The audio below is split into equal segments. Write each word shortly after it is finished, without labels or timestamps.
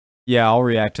Yeah, I'll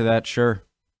react to that, sure.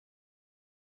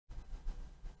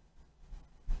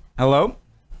 Hello?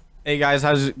 Hey guys,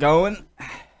 how's it going?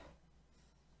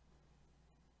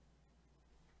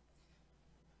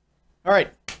 Alright,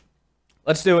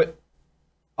 let's do it.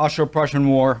 Austro-Prussian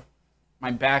War.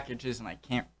 My back itches and I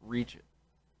can't reach it.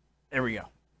 There we go.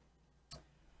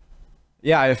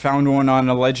 Yeah, I found one on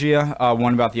Knowledgia,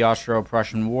 one about the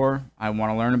Austro-Prussian War. I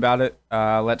want to learn about it.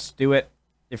 Let's do it.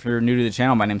 If you're new to the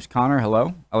channel, my name's Connor.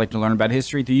 Hello. I like to learn about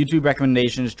history through YouTube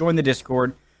recommendations. Join the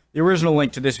Discord. The original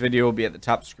link to this video will be at the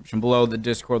top description below. The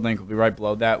Discord link will be right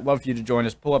below that. Love for you to join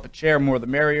us. Pull up a chair, more the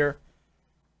merrier.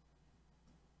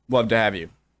 Love to have you.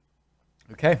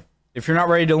 Okay. If you're not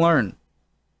ready to learn,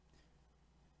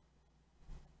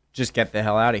 just get the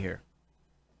hell out of here.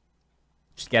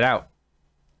 Just get out.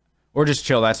 Or just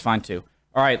chill. That's fine too.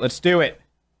 All right, let's do it.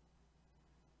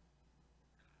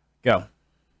 Go.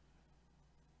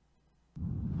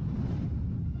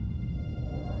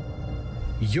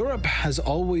 Europe has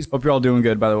always... Hope you're all doing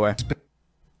good, by the way.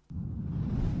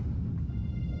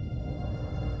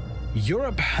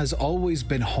 Europe has always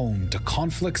been home to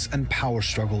conflicts and power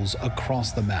struggles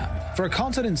across the map. For a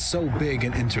continent so big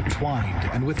and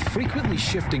intertwined, and with frequently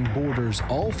shifting borders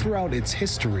all throughout its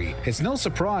history, it's no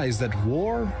surprise that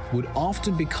war would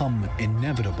often become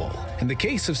inevitable. In the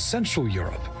case of Central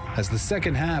Europe, as the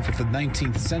second half of the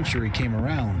 19th century came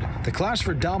around, the clash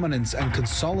for dominance and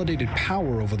consolidated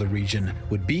power over the region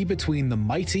would be between the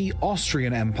mighty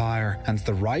Austrian Empire and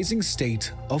the rising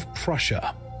state of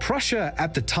Prussia. Prussia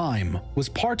at the time was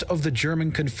part of the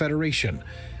German Confederation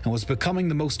and was becoming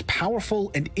the most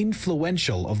powerful and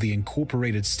influential of the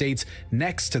incorporated states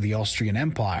next to the Austrian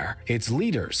Empire. Its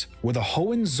leaders were the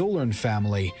Hohenzollern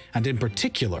family and in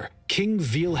particular King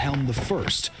Wilhelm I,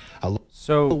 a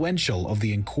influential of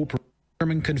the incorporated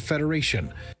German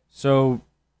Confederation. So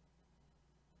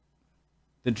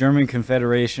the German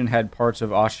Confederation had parts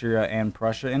of Austria and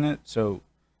Prussia in it, so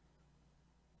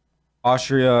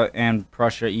Austria and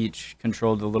Prussia each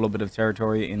controlled a little bit of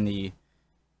territory in the...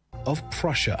 of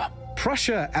Prussia.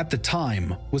 Prussia at the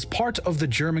time was part of the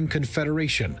German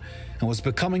Confederation and was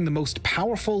becoming the most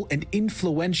powerful and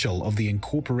influential of the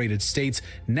incorporated states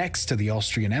next to the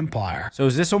Austrian Empire. So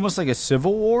is this almost like a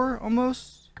civil war,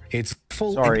 almost? It's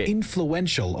full and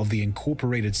influential of the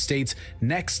incorporated states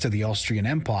next to the Austrian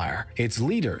Empire. Its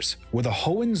leaders were the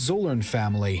Hohenzollern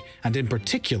family and in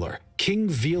particular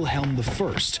King Wilhelm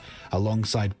I,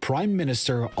 alongside Prime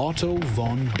Minister Otto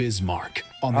von Bismarck.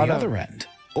 On the other end,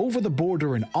 over the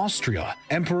border in Austria,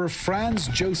 Emperor Franz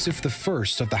Joseph I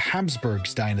of the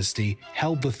Habsburgs dynasty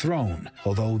held the throne,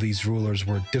 although these rulers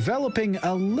were developing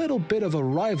a little bit of a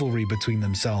rivalry between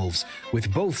themselves,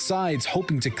 with both sides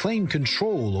hoping to claim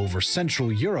control over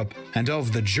Central Europe and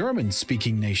of the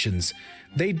German-speaking nations.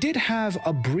 They did have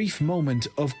a brief moment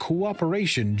of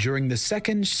cooperation during the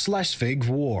Second Schleswig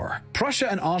War.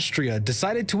 Prussia and Austria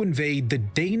decided to invade the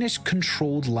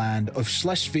Danish-controlled land of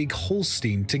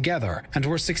Schleswig-Holstein together and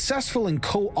were successful in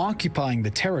co-occupying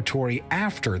the territory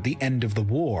after the end of the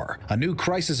war. A new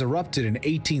crisis erupted in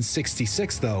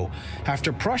 1866, though,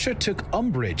 after Prussia took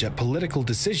umbrage at political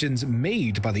decisions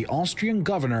made by the Austrian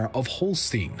governor of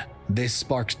Holstein. This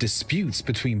sparked disputes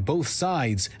between both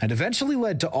sides and eventually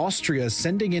led to Austria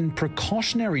sending in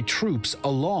precautionary troops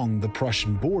along the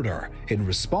Prussian border. In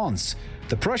response,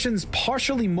 the Prussians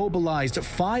partially mobilized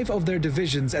 5 of their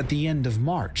divisions at the end of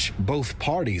March. Both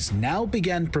parties now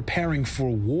began preparing for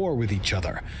war with each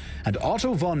other, and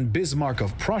Otto von Bismarck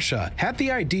of Prussia had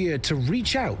the idea to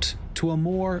reach out to a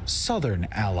more southern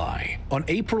ally. On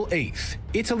April 8th,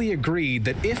 Italy agreed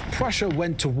that if Prussia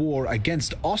went to war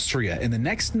against Austria in the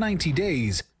next 90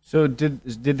 days... So did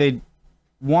they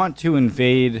want to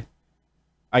invade...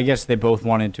 I guess they both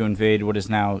wanted to invade what is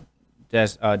now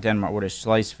Denmark, what is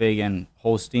Schleswig and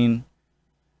Holstein.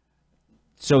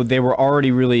 So they were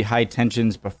already really high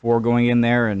tensions before going in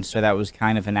there, and so that was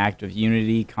kind of an act of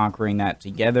unity, conquering that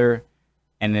together,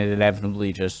 and it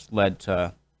inevitably just led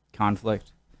to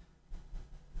conflict.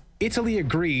 Italy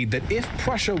agreed that if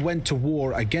Prussia went to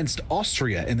war against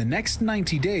Austria in the next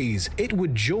 90 days, it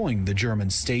would join the German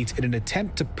state in an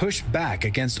attempt to push back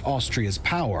against Austria's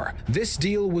power. This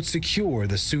deal would secure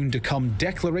the soon-to-come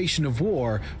declaration of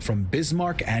war from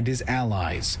Bismarck and his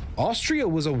allies. Austria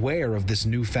was aware of this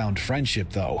newfound friendship,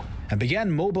 though, and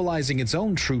began mobilizing its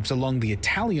own troops along the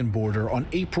Italian border on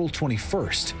April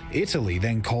 21st. Italy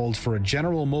then called for a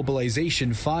general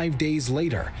mobilization 5 days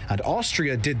later, and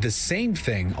Austria did the same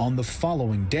thing on the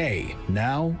following day.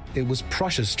 Now it was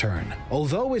Prussia's turn.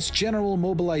 Although its general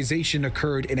mobilization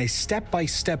occurred in a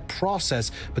step-by-step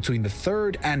process between the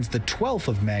 3rd and the 12th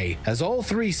of May, as all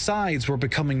three sides were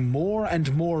becoming more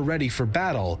and more ready for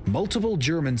battle, multiple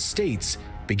German states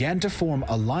began to form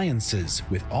alliances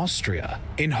with Austria.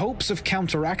 In hopes of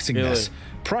counteracting this,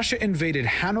 Prussia invaded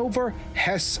Hanover,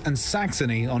 Hesse, and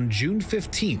Saxony on June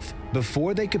 15th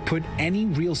before they could put any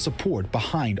real support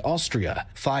behind Austria.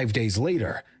 5 days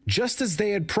later, just as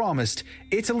they had promised,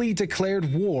 Italy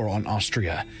declared war on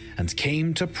Austria and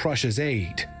came to Prussia's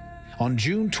aid. On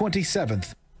June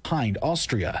 27th, behind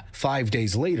Austria. 5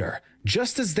 days later,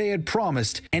 just as they had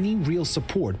promised, any real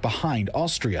support behind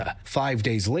Austria. 5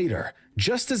 days later,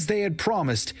 just as they had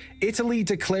promised, Italy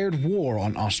declared war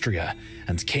on Austria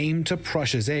and came to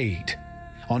Prussia's aid.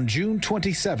 On June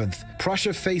 27th,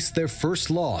 Prussia faced their first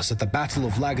loss at the Battle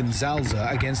of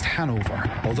Langensalza against Hanover,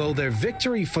 although their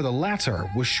victory for the latter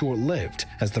was short-lived,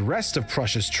 as the rest of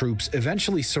Prussia's troops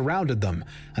eventually surrounded them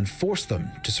and forced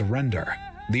them to surrender.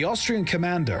 The Austrian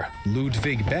commander,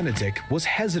 Ludwig Benedikt, was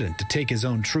hesitant to take his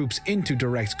own troops into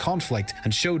direct conflict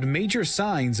and showed major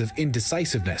signs of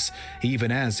indecisiveness,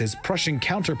 even as his Prussian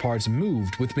counterparts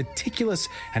moved with meticulous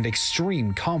and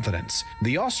extreme confidence.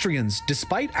 The Austrians,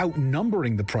 despite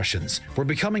outnumbering the Prussians, were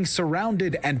becoming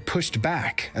surrounded and pushed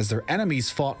back as their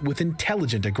enemies fought with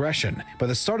intelligent aggression. By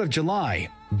the start of July,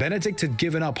 Benedikt had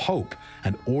given up hope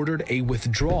and ordered a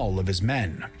withdrawal of his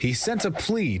men. He sent a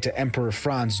plea to Emperor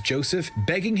Franz Joseph,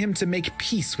 begging him to make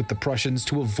peace with the Prussians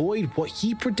to avoid what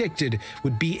he predicted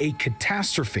would be a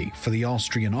catastrophe for the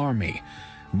Austrian army.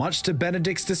 Much to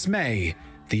Benedikt's dismay,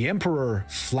 the emperor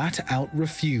flat out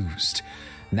refused.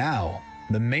 Now,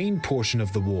 the main portion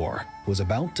of the war was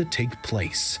about to take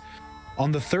place.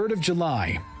 On the 3rd of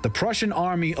July, the Prussian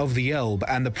army of the Elbe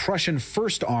and the Prussian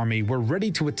First Army were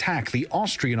ready to attack the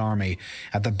Austrian army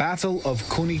at the Battle of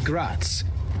Königgrätz.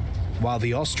 While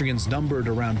the Austrians numbered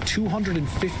around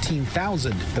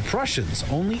 215,000, the Prussians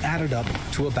only added up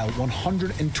to about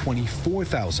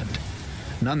 124,000.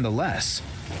 Nonetheless,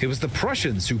 it was the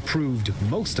Prussians who proved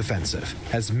most offensive.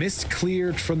 As mist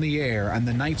cleared from the air and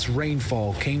the night's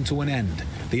rainfall came to an end,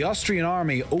 the Austrian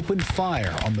army opened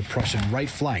fire on the Prussian right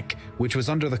flank, which was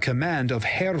under the command of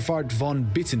Herwart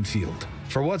von Bittenfeld.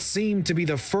 For what seemed to be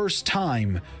the first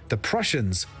time, the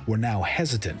Prussians were now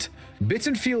hesitant.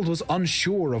 Bittenfeld was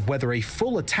unsure of whether a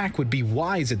full attack would be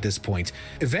wise at this point,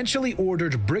 eventually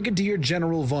ordered Brigadier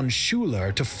General von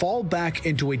Schuler to fall back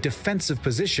into a defensive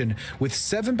position with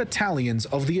 7 battalions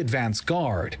of the advance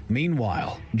guard.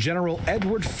 Meanwhile, General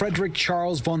Edward Frederick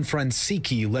Charles von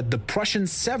Franzicki led the Prussian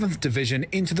 7th Division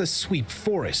into the Sweep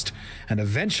Forest and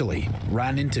eventually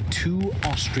ran into 2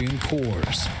 Austrian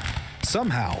corps.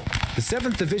 Somehow, the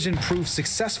 7th Division proved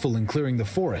successful in clearing the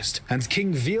forest, and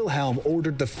King Wilhelm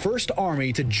ordered the First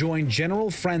Army to join General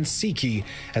Franzicki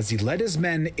as he led his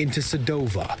men into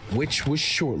Sadova, which was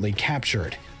shortly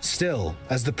captured. Still,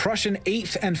 as the Prussian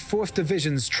 8th and 4th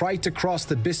Divisions tried to cross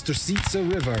the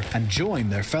Bistrica River and join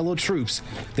their fellow troops,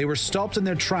 they were stopped in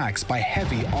their tracks by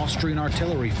heavy Austrian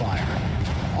artillery fire.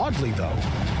 Oddly though,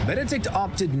 Benedikt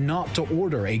opted not to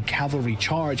order a cavalry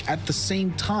charge at the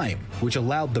same time, which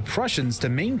allowed the Prussians to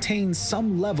maintain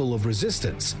some level of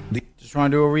resistance. Just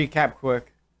want to do a recap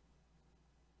quick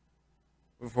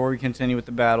before we continue with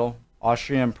the battle.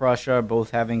 Austria and Prussia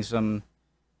both having some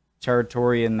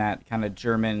territory in that kind of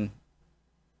German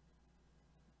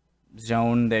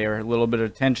zone. There are a little bit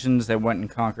of tensions. They went and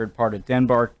conquered part of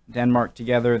Denmark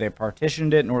together. They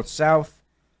partitioned it north-south.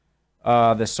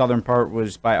 The southern part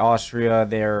was by Austria.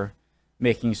 They're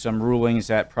making some rulings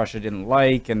that Prussia didn't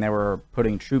like, and they were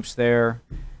putting troops there.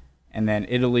 And then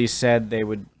Italy said they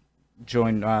would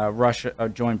join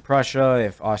Prussia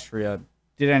if Austria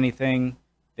did anything.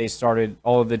 They started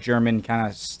all of the German kind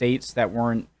of states that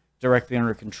weren't directly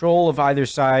under control of either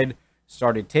side,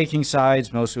 started taking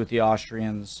sides, mostly with the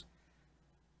Austrians.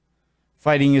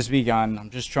 Fighting has begun.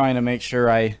 I'm just trying to make sure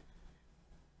I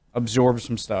absorb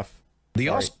some stuff.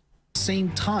 Same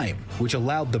time, which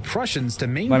allowed the Prussians to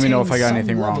maintain Let me know if I got some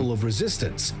anything level wrong. of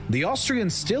resistance. The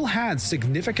Austrians still had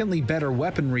significantly better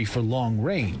weaponry for long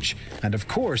range, and of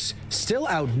course, still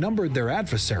outnumbered their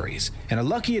adversaries. In a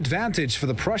lucky advantage for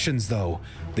the Prussians, though,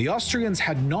 the Austrians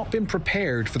had not been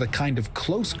prepared for the kind of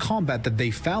close combat that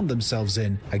they found themselves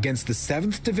in against the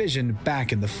 7th Division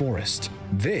back in the forest.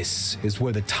 This is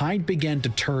where the tide began to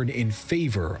turn in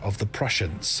favor of the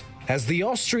Prussians. As the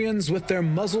Austrians with their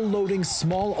muzzle-loading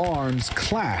small arms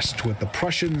clashed with the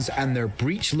Prussians and their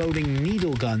breech-loading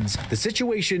needle guns, the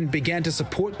situation began to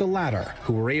support the latter,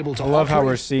 who were able to... I love how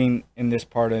we're seeing in this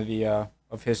part of the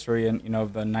of history and, you know,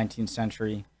 the 19th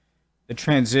century, the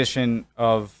transition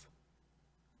of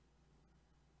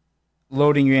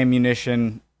loading your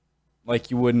ammunition like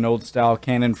you would an old-style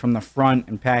cannon from the front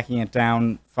and packing it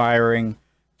down, firing,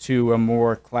 to a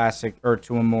more classic, or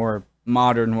to a more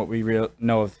modern, what we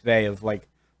know of today, of like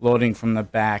loading from the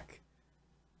back,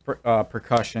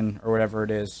 percussion or whatever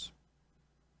it is.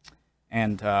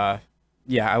 And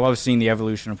yeah, I love seeing the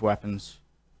evolution of weapons.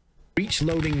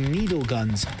 Breech-loading needle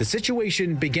guns, the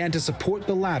situation began to support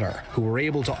the latter, who were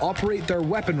able to operate their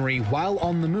weaponry while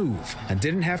on the move and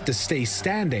didn't have to stay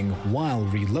standing while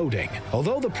reloading.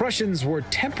 Although the Prussians were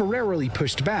temporarily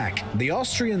pushed back, the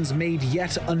Austrians made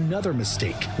yet another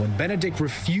mistake when Benedict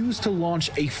refused to launch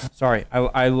a... Sorry,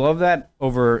 I love that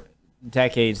over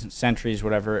decades, centuries,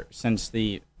 whatever, since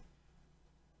the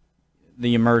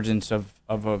emergence of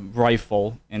a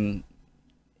rifle in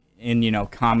you know,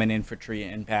 common infantry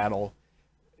in battle,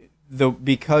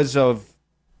 because of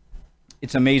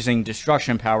its amazing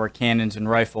destruction power, cannons and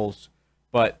rifles,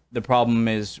 but the problem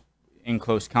is in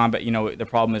close combat, you know, the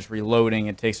problem is reloading.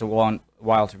 It takes a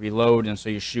while to reload, and so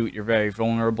you shoot, you're very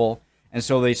vulnerable. And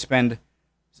so they spend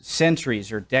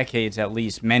centuries or decades, at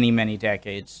least many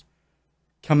decades,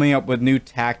 coming up with new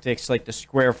tactics like the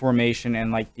square formation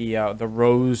and like the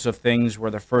rows of things where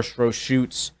the first row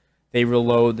shoots, they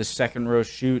reload, the second row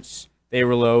shoots, they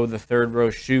reload, the third row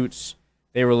shoots,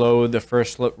 they reload, the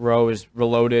first row is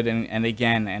reloaded, and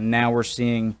again, and now we're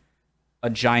seeing a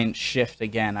giant shift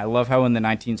again. I love how in the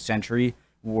 19th century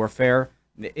warfare,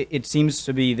 it seems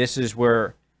to be, this is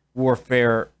where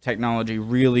warfare technology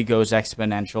really goes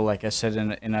exponential, like I said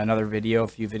in another video, a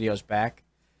few videos back.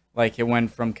 Like, it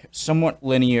went from somewhat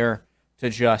linear to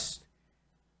just...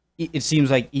 It seems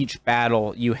like each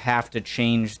battle you have to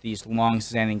change these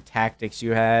long-standing tactics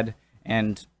you had,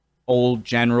 and old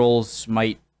generals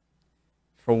might,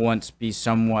 for once, be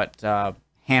somewhat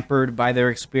hampered by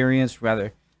their experience.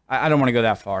 Rather, I don't want to go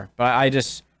that far, but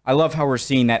I love how we're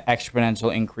seeing that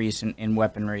exponential increase in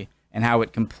weaponry and how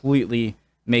it completely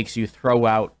makes you throw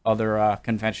out other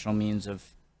conventional means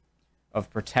of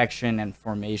protection and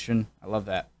formation. I love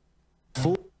that.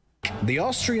 The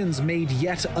Austrians made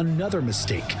yet another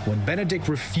mistake when Benedict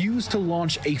refused to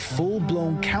launch a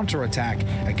full-blown counterattack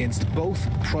against both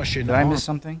Prussian armies. Did I miss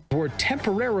something? Were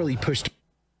temporarily pushed.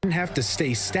 Didn't have to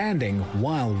stay standing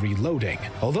while reloading.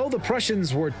 Although the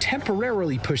Prussians were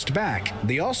temporarily pushed back,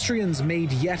 the Austrians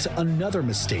made yet another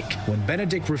mistake when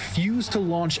Benedict refused to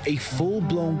launch a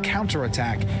full-blown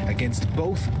counterattack against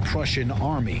both Prussian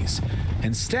armies.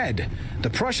 Instead, the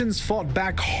Prussians fought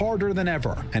back harder than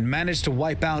ever and managed to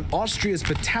wipe out Austria's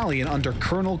battalion under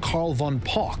Colonel Karl von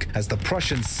Pock as the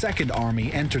Prussian Second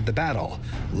Army entered the battle,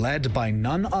 led by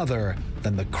none other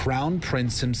than the Crown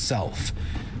Prince himself.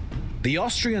 The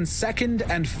Austrian 2nd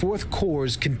and 4th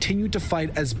Corps continued to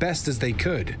fight as best as they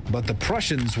could, but the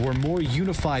Prussians were more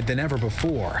unified than ever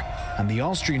before, and the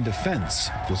Austrian defense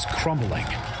was crumbling.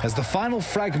 As the final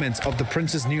fragments of the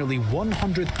Prince's nearly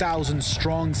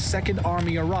 100,000-strong Second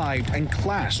Army arrived and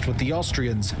clashed with the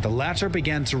Austrians, the latter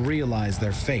began to realize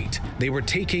their fate. They were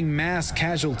taking mass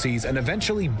casualties, and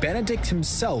eventually Benedict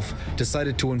himself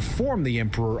decided to inform the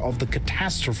Emperor of the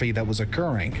catastrophe that was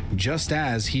occurring, just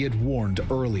as he had warned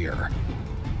earlier.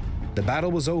 The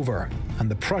battle was over,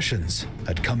 and the Prussians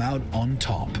had come out on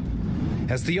top.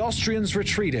 As the Austrians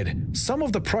retreated, some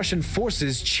of the Prussian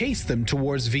forces chased them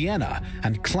towards Vienna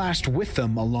and clashed with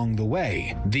them along the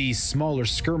way. These smaller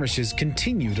skirmishes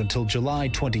continued until July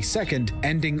 22nd,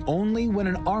 ending only when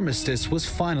an armistice was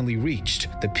finally reached.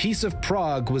 The Peace of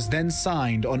Prague was then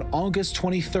signed on August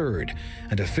 23rd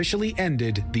and officially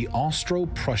ended the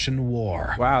Austro-Prussian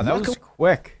War. Wow, that was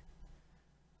quick.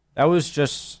 That was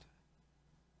just...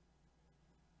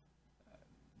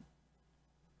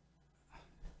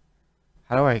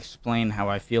 How do I explain how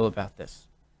I feel about this?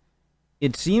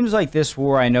 It seems like this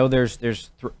war, I know there's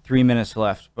 3 minutes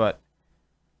left, but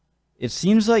it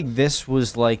seems like this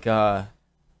was like a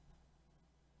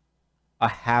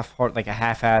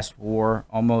half-assed war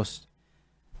almost.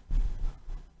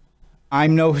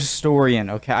 I'm no historian,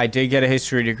 okay? I did get a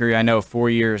history degree, I know, 4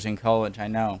 years in college, I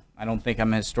know. I don't think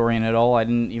I'm a historian at all. I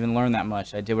didn't even learn that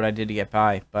much. I did what I did to get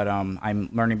by, but I'm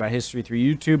learning about history through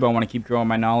YouTube. I want to keep growing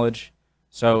my knowledge.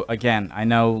 So, again, I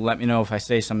know, let me know if I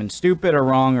say something stupid or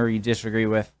wrong or you disagree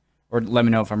with, or let me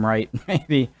know if I'm right,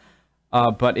 maybe.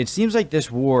 But it seems like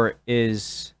this war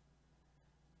is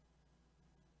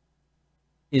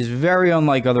is very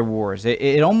unlike other wars.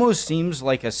 It almost seems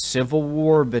like a civil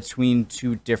war between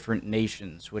two different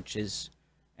nations, which is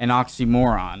an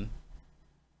oxymoron.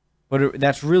 But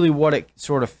that's really what it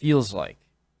sort of feels like.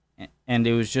 And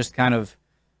it was just kind of,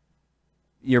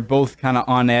 you're both kind of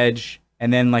on edge,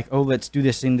 and then like, oh, let's do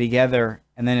this thing together.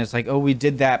 And then it's like, oh, we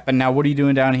did that, but now what are you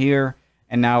doing down here?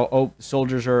 And now, oh,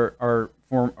 soldiers are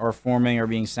forming or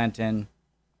being sent in.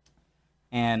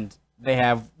 And they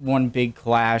have one big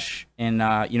clash, and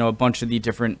you know, a bunch of the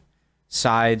different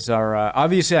sides are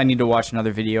obviously I need to watch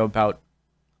another video about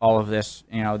all of this.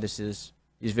 You know, these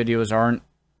videos aren't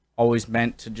always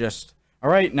meant to just, all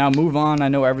right, now move on. I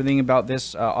know everything about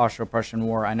this Austro-Prussian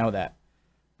War. I know that.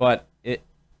 But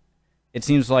it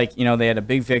seems like, you know, they had a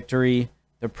big victory,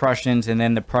 the Prussians, and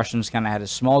then the Prussians kind of had a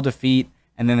small defeat,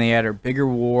 and then they had a bigger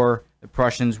war. The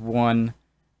Prussians won,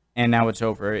 and now it's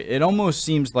over. It almost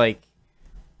seems like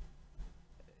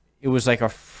it was like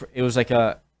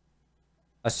a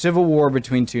civil war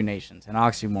between two nations, an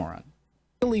oxymoron.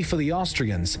 For the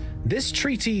Austrians, this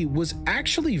treaty was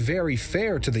actually very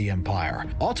fair to the empire.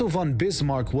 Otto von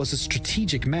Bismarck was a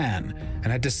strategic man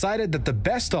and had decided that the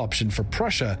best option for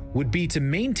Prussia would be to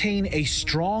maintain a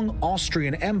strong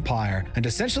Austrian empire and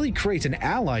essentially create an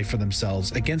ally for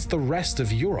themselves against the rest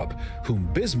of Europe, whom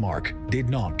Bismarck did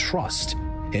not trust.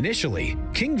 Initially,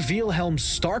 King Wilhelm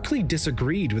starkly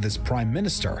disagreed with his prime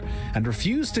minister and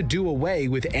refused to do away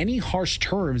with any harsh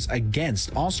terms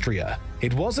against Austria.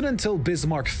 It wasn't until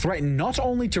Bismarck threatened not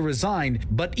only to resign,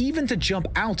 but even to jump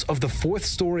out of the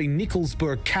fourth-story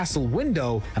Nikolsburg castle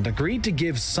window and agreed to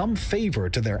give some favor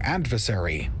to their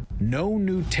adversary. No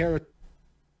new territory.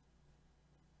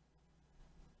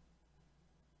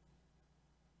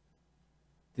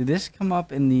 Did this come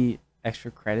up in the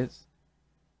extra credits?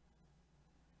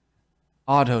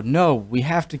 Otto, no, we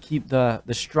have to keep the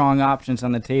strong options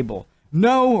on the table.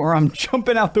 No, or I'm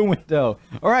jumping out the window.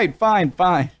 All right, fine.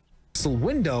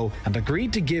 Window and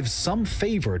agreed to give some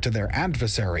favor to their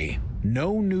adversary.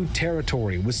 No new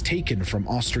territory was taken from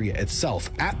Austria itself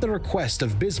at the request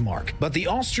of Bismarck, but the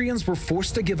Austrians were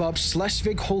forced to give up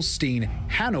Schleswig-Holstein,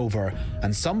 Hanover,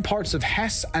 and some parts of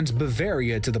Hesse and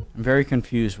Bavaria to the... I'm very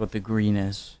confused what the green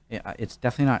is. It's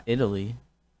definitely not Italy.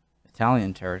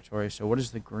 Italian territory, so what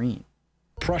is the green?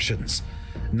 Prussians,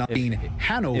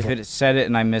 Hanover. If it said it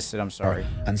and I missed it, I'm sorry.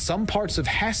 And some parts of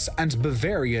Hesse and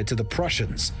Bavaria to the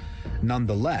Prussians.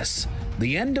 Nonetheless,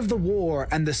 the end of the war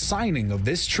and the signing of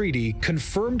this treaty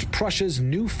confirmed Prussia's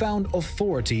newfound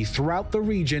authority throughout the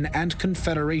region and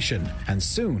confederation, and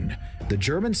soon the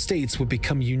German states would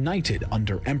become united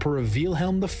under Emperor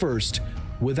Wilhelm I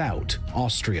without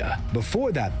Austria.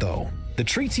 Before that, though, the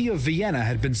Treaty of Vienna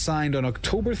had been signed on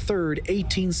October 3rd,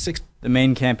 1860. The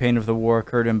main campaign of the war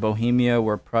occurred in Bohemia,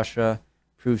 where Prussia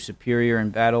proved superior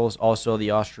in battles. Also,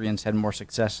 the Austrians had more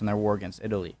success in their war against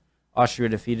Italy. Austria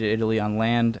defeated Italy on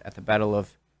land at the Battle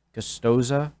of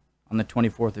Custoza on the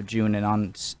 24th of June and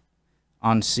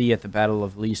on sea at the Battle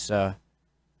of Lissa,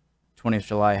 20th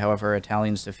July. However,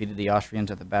 Italians defeated the Austrians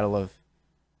at the Battle of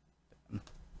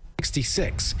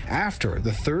 66 after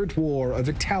the Third War of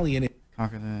Italian.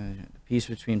 Conquer the peace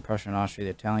between Prussia and Austria.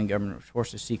 The Italian government was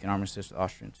forced to seek an armistice with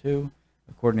Austria too.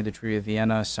 According to the Treaty of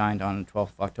Vienna, signed on 12th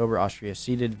of October, Austria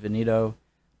ceded Veneto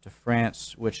to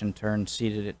France, which in turn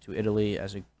ceded it to Italy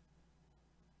as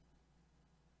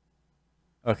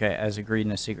agreed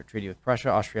in a secret treaty with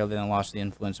Prussia. Austria then lost the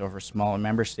influence over smaller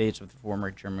member states of the former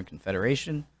German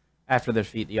Confederation. After the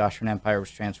defeat, the Austrian Empire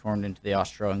was transformed into the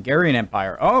Austro-Hungarian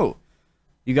Empire. Oh,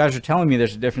 you guys are telling me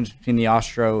there's a difference between the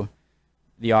Austrian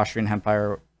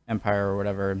Empire or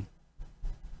whatever.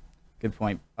 Good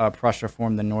point. Prussia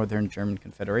formed the Northern German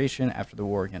Confederation. After the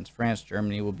war against France,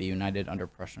 Germany will be united under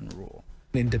Prussian rule.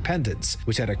 Independence,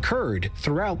 which had occurred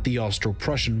throughout the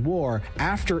Austro-Prussian War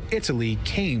after Italy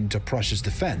came to Prussia's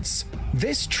defense.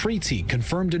 This treaty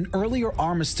confirmed an earlier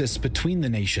armistice between the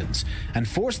nations and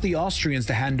forced the Austrians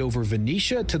to hand over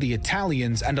Venetia to the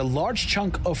Italians and a large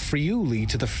chunk of Friuli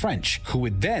to the French, who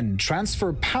would then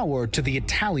transfer power to the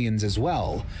Italians as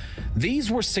well. These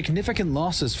were significant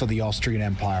losses for the Austrian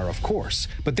Empire, of course,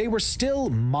 but they were still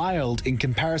mild in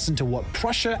comparison to what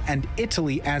Prussia and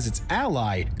Italy as its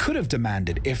ally could have demanded,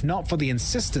 if not for the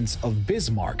insistence of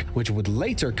Bismarck, which would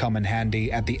later come in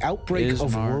handy at the outbreak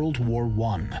of World War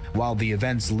I. While the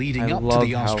events leading up to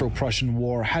the Austro-Prussian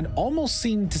War had almost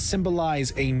seemed to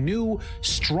symbolize a new,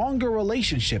 stronger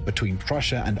relationship between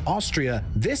Prussia and Austria,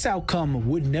 this outcome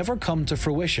would never come to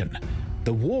fruition.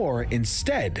 The war,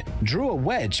 instead, drew a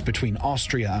wedge between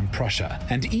Austria and Prussia,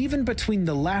 and even between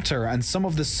the latter and some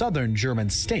of the southern German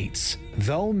states.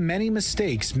 Though many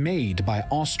mistakes made by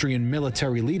Austrian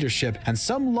military leadership and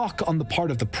some luck on the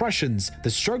part of the Prussians, the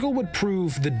struggle would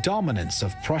prove the dominance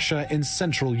of Prussia in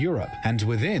Central Europe and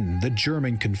within the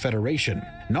German Confederation.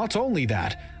 Not only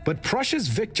that, but Prussia's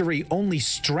victory only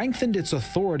strengthened its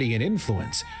authority and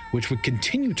influence, which would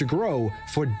continue to grow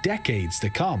for decades to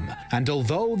come. And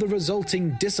although the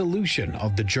resulting dissolution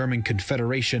of the German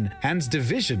Confederation and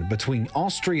division between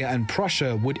Austria and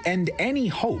Prussia would end any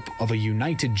hope of a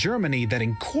united Germany that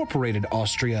incorporated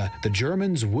Austria, the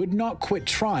Germans would not quit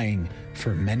trying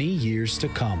for many years to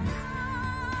come.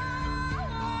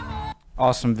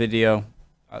 Awesome video.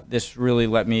 This really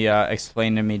let me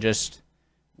explain to me just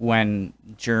when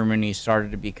Germany started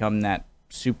to become that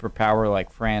superpower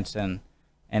like France and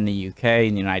the UK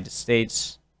and the United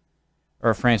States,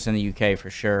 or France and the UK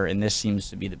for sure, and this seems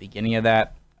to be the beginning of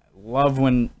that. I love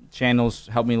when channels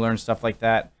help me learn stuff like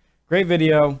that. Great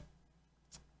video.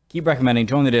 Keep recommending.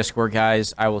 Join the Discord,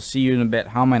 guys. I will see you in a bit.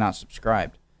 How am I not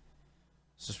subscribed?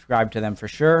 Subscribe to them for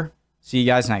sure. See you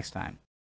guys next time.